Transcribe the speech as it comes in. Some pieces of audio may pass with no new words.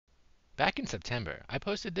Back in September, I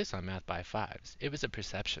posted this on Mathbyfives. It was a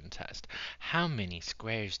perception test. How many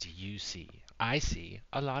squares do you see? I see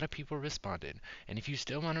a lot of people responded. And if you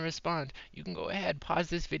still want to respond, you can go ahead, pause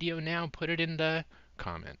this video now, put it in the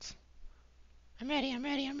comments. I'm ready, I'm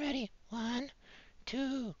ready, I'm ready. 1,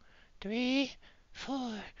 2, 3,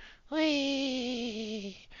 4.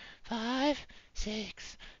 Wee! 5,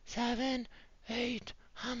 6, 7, 8.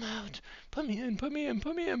 I'm out. Put me in, put me in,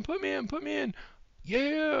 put me in, put me in, put me in.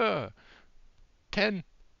 Yeah! 10,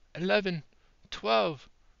 11, 12,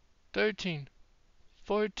 13,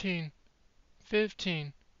 14,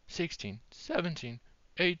 15, 16, 17,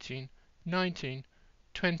 18, 19,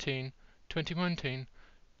 20, 21,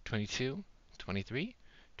 22, 23,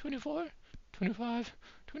 24, 25,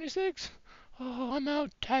 26. Oh, I'm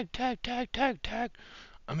out. Tag, tag, tag, tag, tag.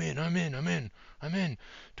 I'm in, I'm in, I'm in, I'm in.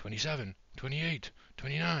 27, 28,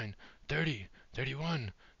 29, 30,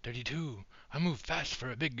 31, 32. I move fast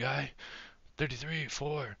for a big guy. 33,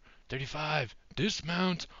 4, 35.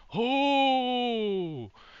 Dismount.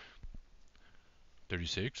 Oh!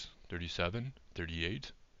 36, 37,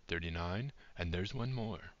 38, 39, and there's one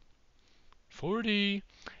more. 40.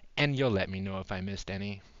 And you'll let me know if I missed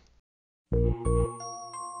any.